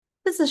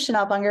This is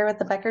Chanel Bunger with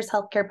the Becker's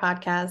Healthcare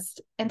Podcast,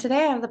 and today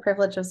I have the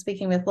privilege of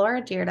speaking with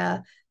Laura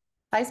Dyrda,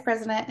 Vice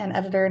President and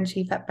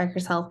Editor-in-Chief at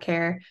Becker's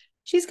Healthcare.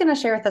 She's going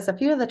to share with us a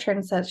few of the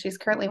trends that she's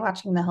currently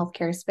watching in the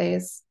healthcare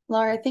space.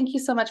 Laura, thank you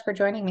so much for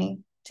joining me.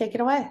 Take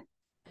it away.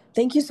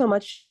 Thank you so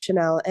much,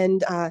 Chanel. And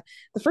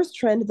the first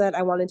trend that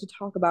I wanted to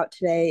talk about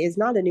today is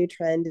not a new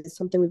trend. It's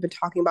something we've been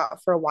talking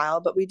about for a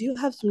while, but we do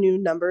have some new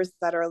numbers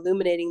that are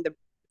illuminating the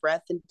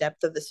breadth and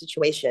depth of the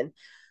situation.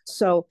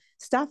 So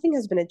staffing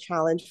has been a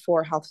challenge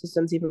for health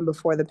systems even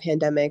before the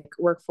pandemic.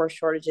 Workforce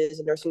shortages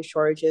and nursing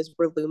shortages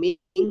were looming.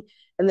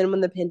 And then when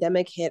the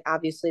pandemic hit,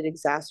 obviously it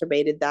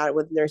exacerbated that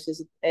with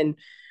nurses and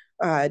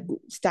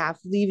staff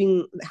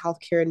leaving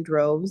healthcare in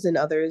droves and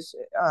others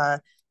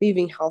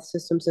leaving health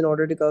systems in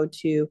order to go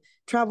to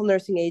travel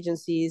nursing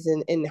agencies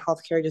and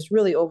healthcare, just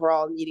really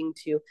overall needing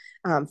to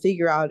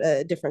figure out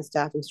a different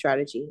staffing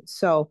strategy.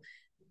 So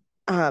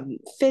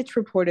Fitch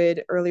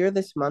reported earlier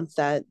this month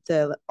that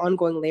the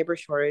ongoing labor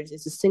shortage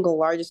is the single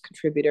largest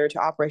contributor to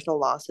operational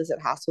losses at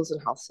hospitals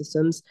and health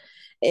systems,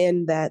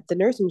 and that the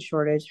nursing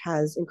shortage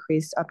has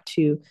increased up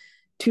to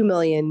 2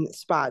 million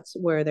spots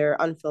where there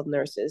are unfilled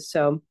nurses.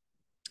 So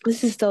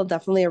this is still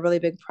definitely a really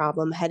big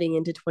problem heading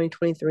into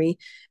 2023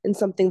 and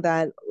something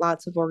that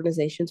lots of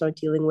organizations are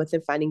dealing with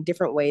and finding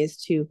different ways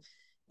to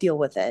deal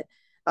with it.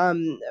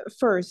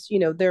 First,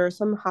 there are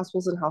some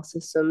hospitals and health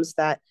systems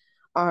that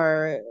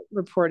are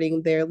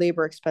reporting their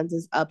labor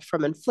expenses up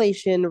from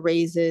inflation,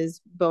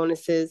 raises,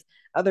 bonuses,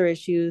 other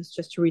issues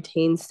just to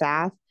retain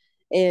staff.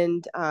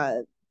 And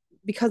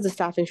because the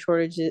staffing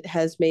shortage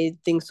has made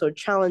things so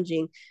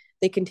challenging,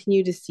 they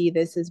continue to see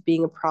this as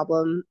being a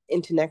problem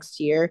into next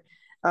year,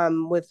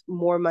 with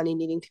more money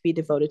needing to be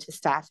devoted to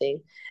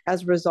staffing.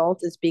 As a result,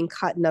 it's being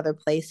cut in other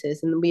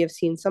places. And we have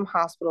seen some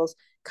hospitals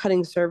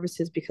cutting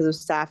services because of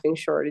staffing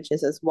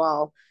shortages as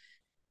well.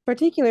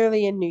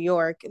 Particularly in New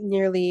York,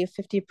 nearly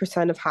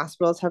 50% of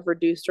hospitals have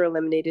reduced or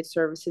eliminated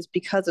services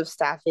because of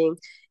staffing,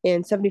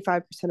 and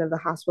 75% of the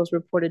hospitals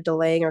reported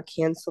delaying or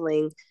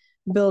canceling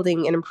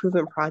building and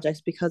improvement projects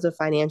because of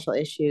financial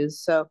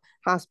issues. So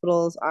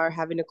hospitals are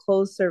having to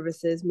close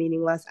services,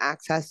 meaning less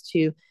access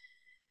to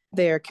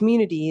their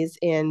communities,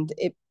 and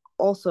it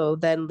also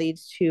then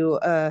leads to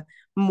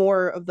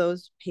more of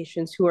those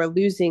patients who are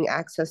losing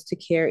access to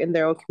care in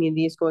their own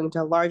communities, going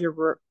to larger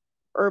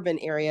urban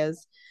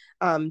areas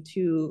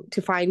to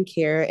find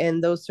care.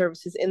 And those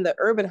services in the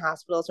urban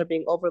hospitals are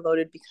being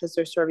overloaded because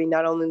they're serving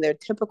not only their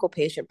typical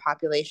patient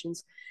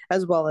populations,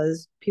 as well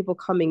as people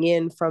coming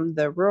in from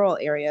the rural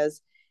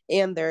areas,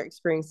 and they're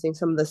experiencing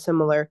some of the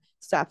similar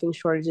staffing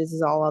shortages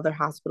as all other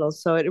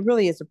hospitals. So it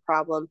really is a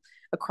problem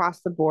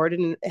across the board,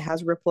 and it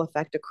has a ripple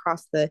effect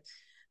across the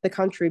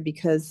country,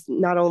 because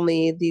not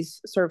only these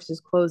services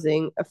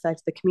closing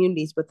affect the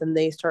communities, but then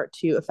they start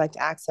to affect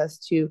access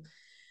to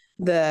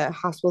the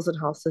hospitals and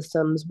health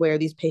systems where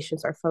these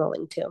patients are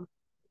funneling to.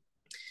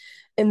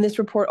 And this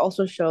report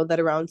also showed that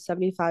around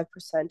 75%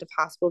 of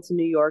hospitals in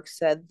New York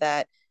said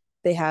that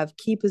they have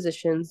key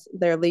positions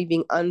they're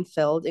leaving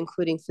unfilled,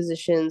 including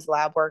physicians,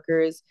 lab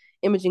workers,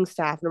 imaging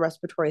staff, and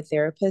respiratory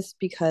therapists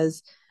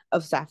because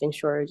of staffing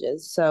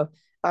shortages. So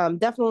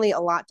definitely a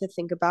lot to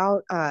think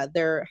about.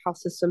 There are health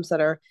systems that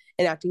are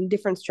enacting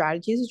different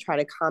strategies to try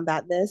to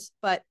combat this,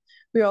 but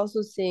we're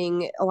also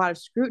seeing a lot of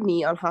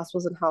scrutiny on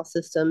hospitals and health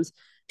systems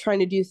trying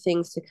to do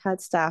things to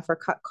cut staff or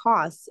cut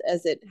costs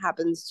as it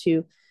happens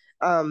to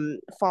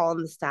fall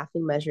in the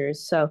staffing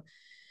measures. So,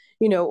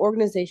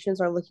 organizations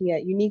are looking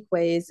at unique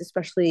ways,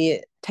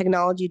 especially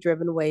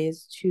technology-driven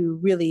ways, to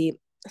really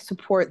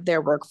support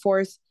their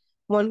workforce.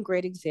 One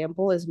great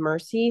example is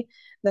Mercy.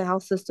 The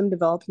health system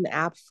developed an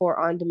app for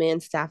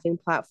on-demand staffing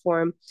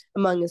platform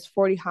among its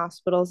 40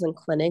 hospitals and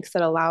clinics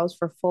that allows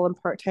for full and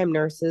part-time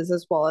nurses,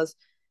 as well as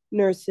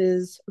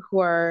nurses who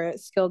are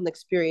skilled and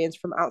experienced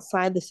from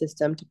outside the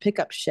system, to pick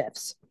up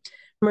shifts.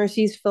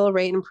 Mercy's fill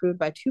rate improved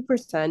by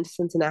 2%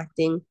 since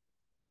enacting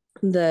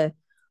the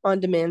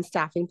on-demand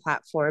staffing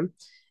platform,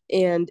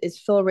 and its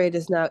fill rate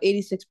is now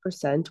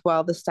 86%,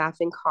 while the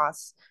staffing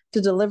costs to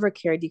deliver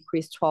care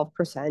decreased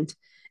 12%.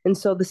 And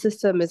so the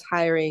system is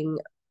hiring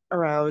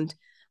around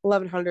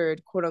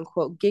 1,100 quote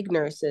unquote gig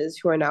nurses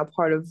who are now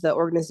part of the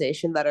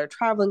organization that are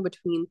traveling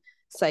between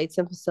sites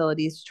and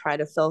facilities to try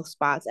to fill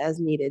spots as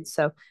needed.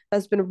 So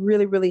that's been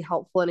really, really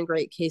helpful and a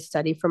great case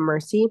study from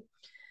Mercy.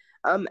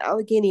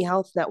 Allegheny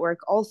Health Network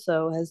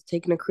also has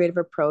taken a creative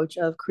approach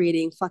of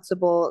creating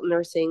flexible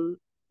nursing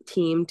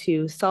team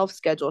to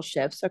self-schedule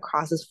shifts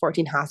across its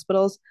 14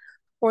 hospitals,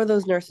 or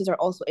those nurses are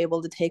also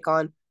able to take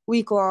on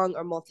week-long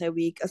or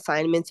multi-week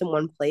assignments in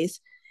one place.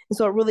 And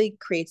so it really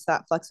creates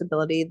that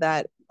flexibility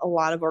that a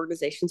lot of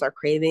organizations are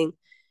craving.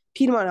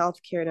 Piedmont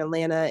Healthcare in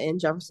Atlanta and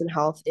Jefferson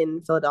Health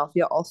in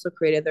Philadelphia also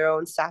created their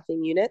own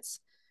staffing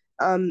units.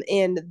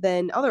 And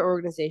then other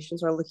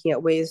organizations are looking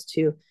at ways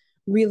to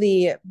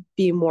really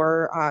be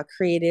more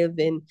creative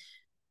and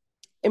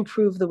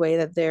improve the way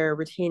that they're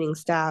retaining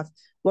staff.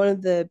 One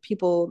of the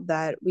people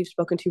that we've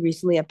spoken to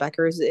recently at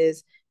Becker's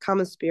is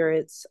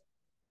CommonSpirit's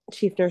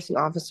Chief Nursing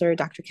Officer,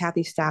 Dr.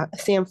 Kathy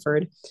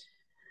Sanford,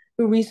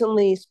 who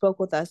recently spoke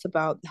with us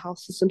about the health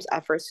system's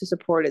efforts to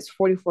support its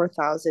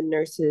 44,000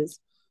 nurses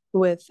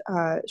with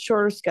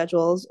shorter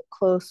schedules,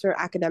 closer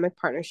academic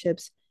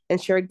partnerships,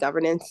 and shared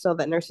governance so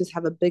that nurses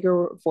have a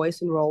bigger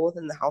voice and role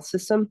within the health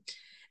system.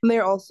 And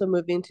they're also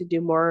moving to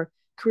do more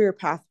career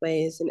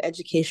pathways and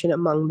education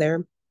among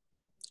their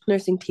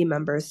nursing team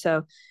members.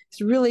 So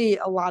it's really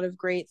a lot of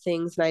great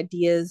things and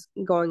ideas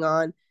going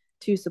on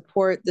to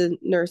support the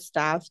nurse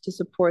staff, to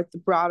support the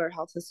broader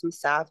health system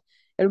staff,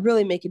 and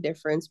really make a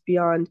difference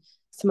beyond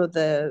some of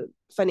the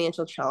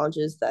financial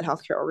challenges that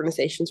healthcare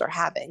organizations are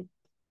having.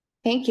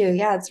 Thank you.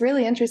 Yeah, it's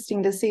really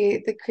interesting to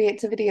see the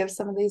creativity of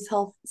some of these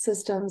health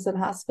systems and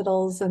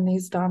hospitals in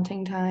these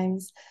daunting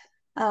times.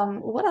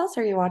 What else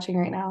are you watching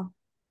right now?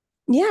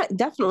 Yeah,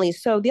 definitely.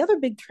 So the other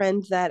big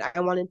trend that I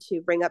wanted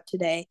to bring up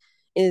today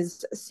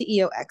is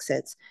CEO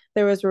exits.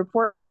 There was a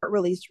report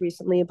released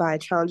recently by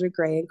Challenger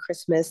Gray and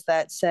Christmas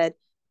that said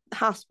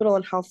hospital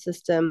and health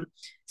system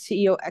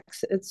CEO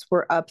exits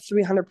were up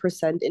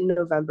 300% in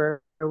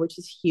November, which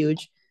is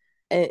huge.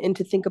 And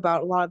to think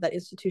about a lot of that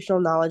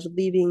institutional knowledge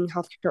leaving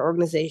healthcare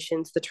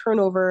organizations, the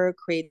turnover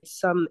creates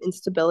some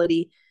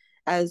instability,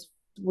 as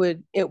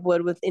would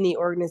with any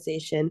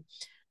organization,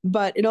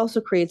 but it also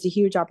creates a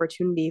huge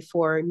opportunity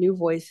for new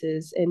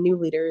voices and new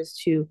leaders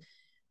to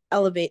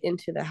elevate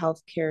into the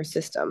healthcare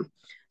system.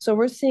 So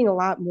we're seeing a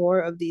lot more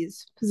of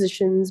these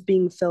positions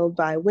being filled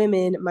by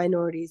women,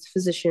 minorities,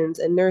 physicians,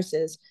 and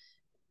nurses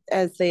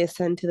as they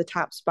ascend to the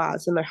top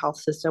spots in their health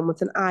system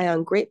with an eye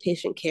on great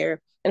patient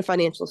care and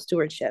financial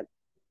stewardship.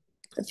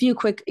 A few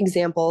quick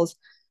examples.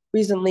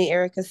 Recently,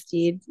 Erica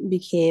Steed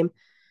became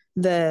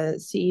the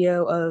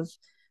CEO of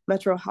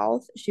Metro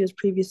Health. She was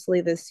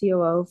previously the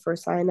COO for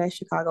Sinai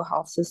Chicago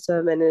Health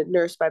System and a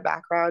nurse by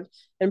background,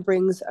 and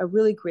brings a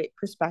really great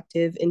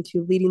perspective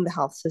into leading the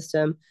health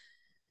system.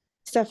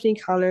 Stephanie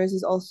Connors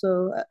is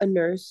also a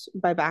nurse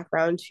by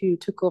background who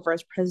took over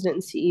as president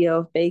and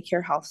CEO of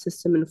Baycare Health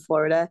System in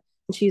Florida.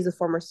 And she's a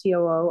former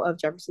COO of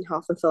Jefferson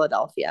Health in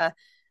Philadelphia.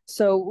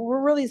 So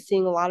we're really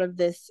seeing a lot of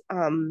this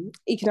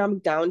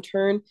economic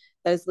downturn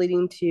that is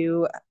leading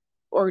to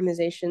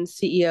organizations,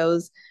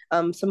 CEOs,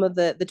 some of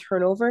the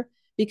turnover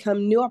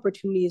become new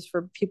opportunities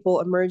for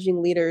people,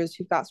 emerging leaders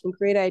who've got some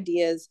great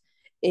ideas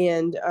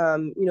and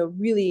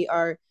really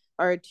are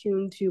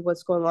attuned to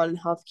what's going on in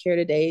healthcare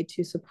today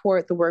to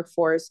support the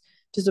workforce,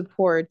 to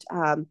support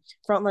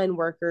frontline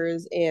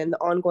workers and the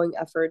ongoing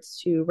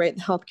efforts to right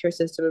the healthcare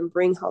system and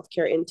bring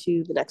healthcare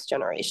into the next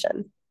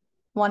generation.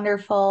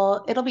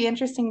 Wonderful. It'll be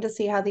interesting to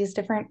see how these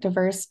different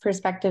diverse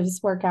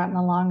perspectives work out in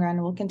the long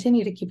run. We'll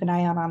continue to keep an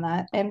eye out on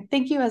that. And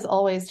thank you, as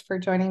always, for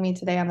joining me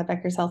today on the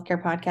Becker's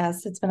Healthcare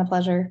Podcast. It's been a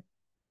pleasure.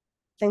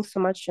 Thanks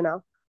so much,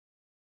 Chanel.